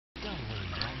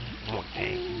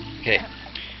Dang. Okay.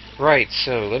 Right,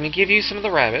 so let me give you some of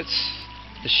the rabbits.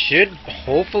 This should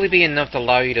hopefully be enough to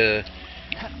allow you to...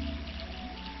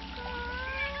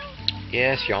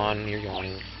 Yes, yawn. You're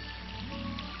yawning.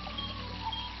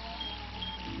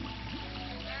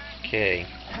 Okay.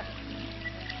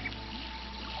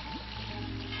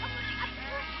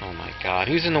 Oh my god,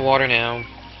 who's in the water now?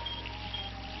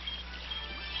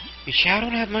 You Chao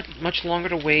don't have much longer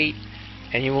to wait,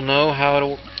 and you will know how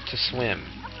to swim.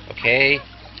 Okay?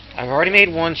 I've already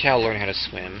made one Chao learn how to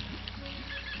swim.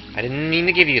 I didn't mean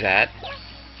to give you that.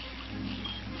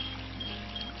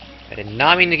 I did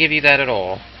not mean to give you that at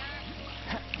all.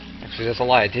 Actually, that's a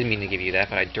lie. I did mean to give you that,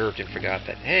 but I derped and forgot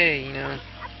that. Hey, you know...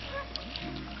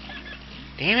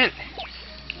 Damn it!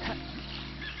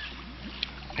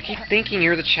 I keep thinking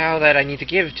you're the Chao that I need to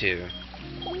give to.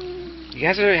 You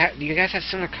guys have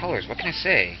similar colors. What can I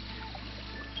say?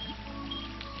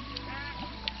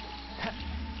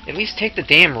 At least take the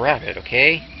damn rabbit,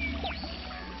 okay?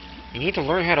 You need to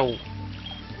learn how to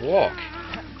walk.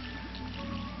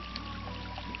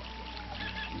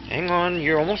 Hang on,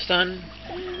 you're almost done.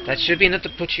 That should be enough to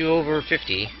put you over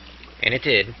 50, and it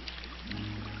did.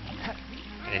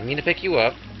 I didn't mean to pick you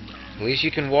up. At least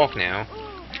you can walk now.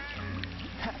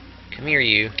 Come here,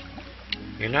 you.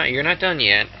 You're not done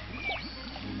yet.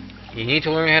 You need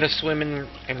to learn how to swim and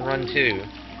run too.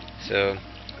 So,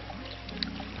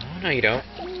 oh no, you don't.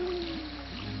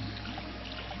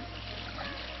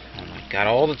 Oh my god,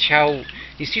 all the Chao.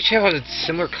 These two Chao have a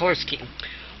similar color scheme.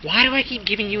 Why do I keep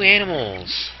giving you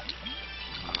animals?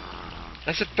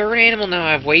 That's the third animal now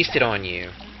I've wasted on you.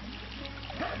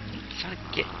 It's not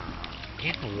get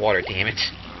in the water, damn it.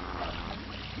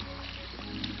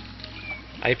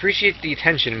 I appreciate the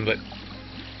attention, but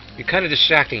you're kind of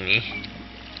distracting me.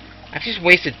 I've just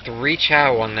wasted 3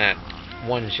 Chao on that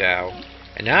 1 Chao,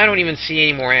 and now I don't even see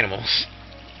any more animals.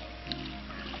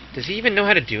 Does he even know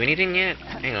how to do anything yet?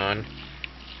 Hang on.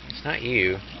 It's not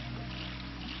you.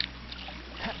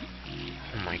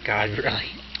 Oh my god,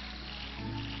 really?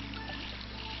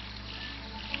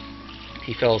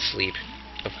 He fell asleep,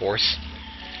 of course.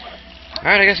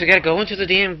 Alright, I guess we gotta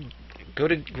go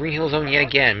to Green Hill Zone yet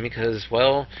again, because,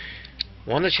 well,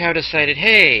 one of the Chao decided,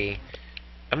 hey,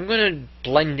 I'm gonna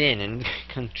blend in and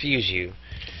confuse you.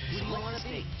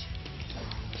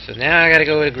 So now I gotta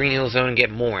go to Green Hill Zone and get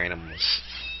more animals.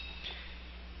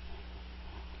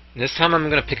 And this time I'm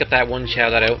gonna pick up that 1 Chao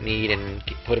that I don't need and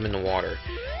put him in the water.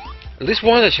 At least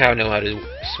one of the Chao know how to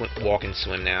walk and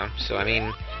swim now, so I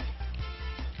mean...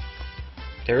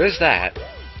 There is that.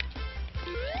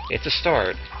 It's a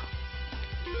start.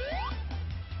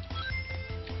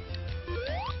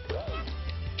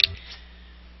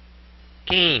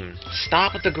 Game,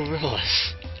 stop with the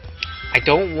gorillas. I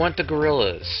don't want the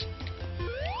gorillas.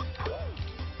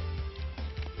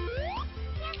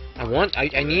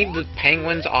 I need the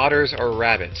penguins, otters, or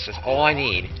rabbits. That's all I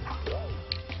need.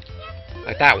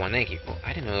 Like that one, thank you. Oh,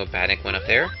 I didn't know a badnik went up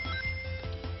there.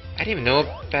 I didn't even know a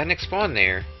badnik spawned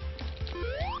there.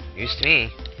 News to me.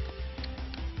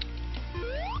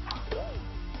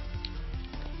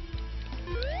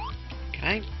 Can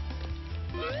I?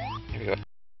 There we go.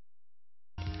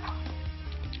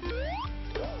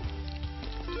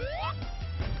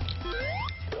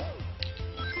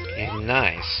 Okay,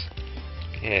 nice.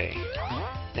 Okay.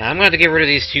 Now I'm going to have to get rid of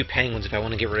these 2 penguins if I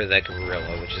want to get rid of that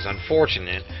gorilla, which is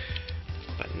unfortunate,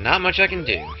 but not much I can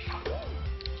do.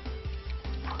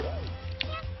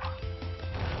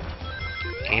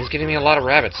 Game's giving me a lot of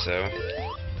rabbits, though.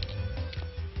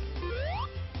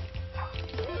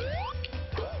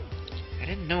 I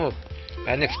didn't know a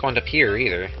badnik spawned up here,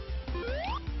 either.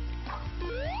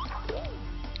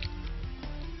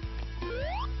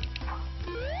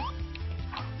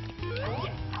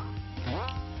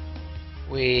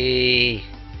 Wee.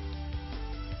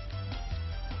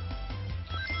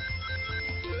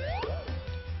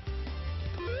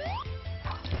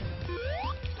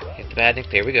 Hit the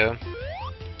badnik, there we go.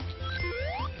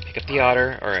 Pick up the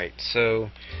otter. Alright, so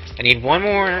I need one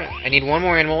more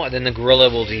animal, and then the gorilla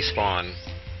will despawn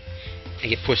and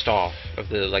get pushed off of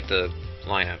the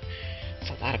lineup. It's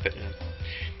a lot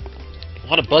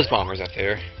of buzz bombers out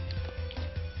there.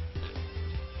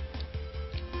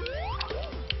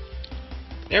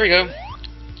 There we go.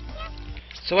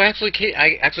 So I actually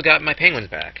got my penguins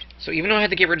back. So even though I had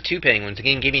to get rid of 2 penguins, the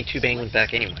game gave me 2 penguins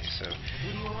back anyway. So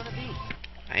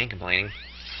I ain't complaining.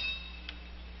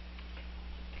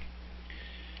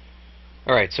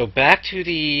 Alright, so back to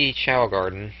the Chao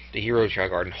Garden, the Hero Chao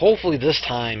Garden. Hopefully this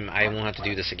time I won't have to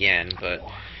do this again, but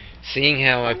seeing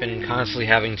how I've been constantly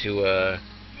having to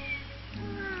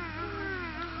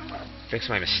fix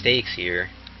my mistakes here,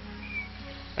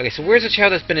 Okay, so where's the Chao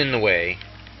that's been in the way?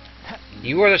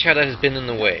 You are the Chao that has been in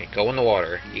the way. Go in the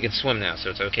water. You can swim now, so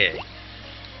it's okay.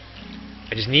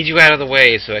 I just need you out of the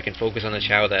way so I can focus on the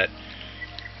Chao that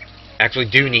actually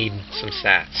do need some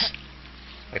stats.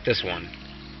 Like this one.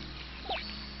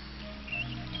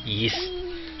 Yes.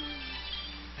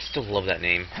 I still love that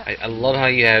name. I love how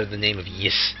you have the name of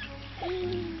Yes.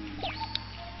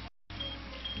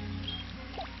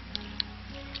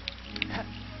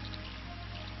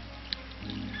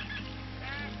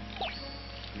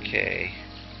 Okay.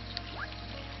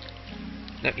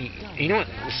 Now, you know what?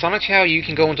 The Sonic Chao, you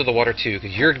can go into the water too,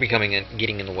 because you're getting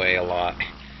in the way a lot.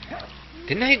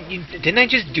 Didn't I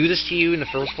just do this to you in the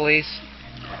first place?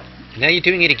 Now you're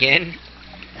doing it again?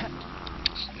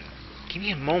 Give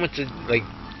me a moment to, like,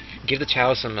 give the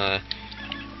Chao some,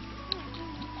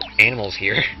 animals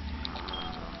here.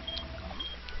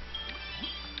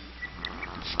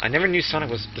 I never knew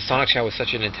the Sonic Chao was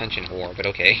such an attention whore, but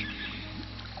okay.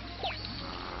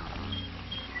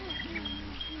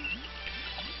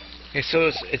 Okay,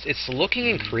 so it's looking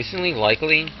increasingly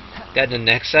likely that in the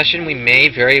next session we may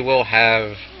very well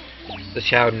have the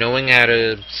Chao knowing how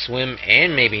to swim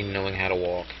and maybe knowing how to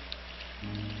walk.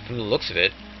 From the looks of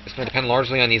it, it's going to depend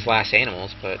largely on these last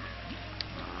animals, but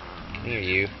near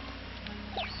you.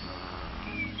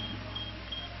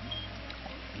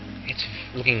 It's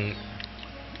looking.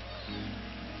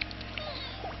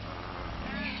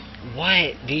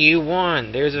 What do you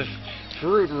want? There's a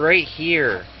fruit right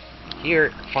here.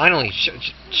 Here, finally,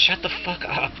 shut the fuck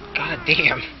up. God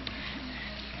damn.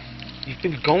 You've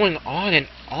been going on and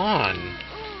on.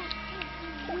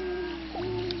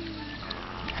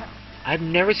 I've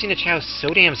never seen a Chao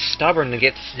so damn stubborn to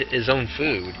get his own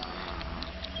food.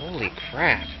 Holy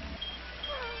crap.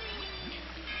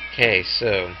 Okay,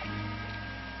 so...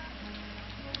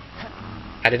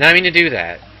 I did not mean to do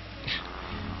that.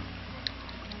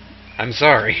 I'm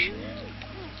sorry.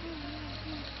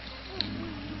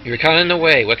 You were kind of in the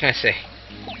way, what can I say?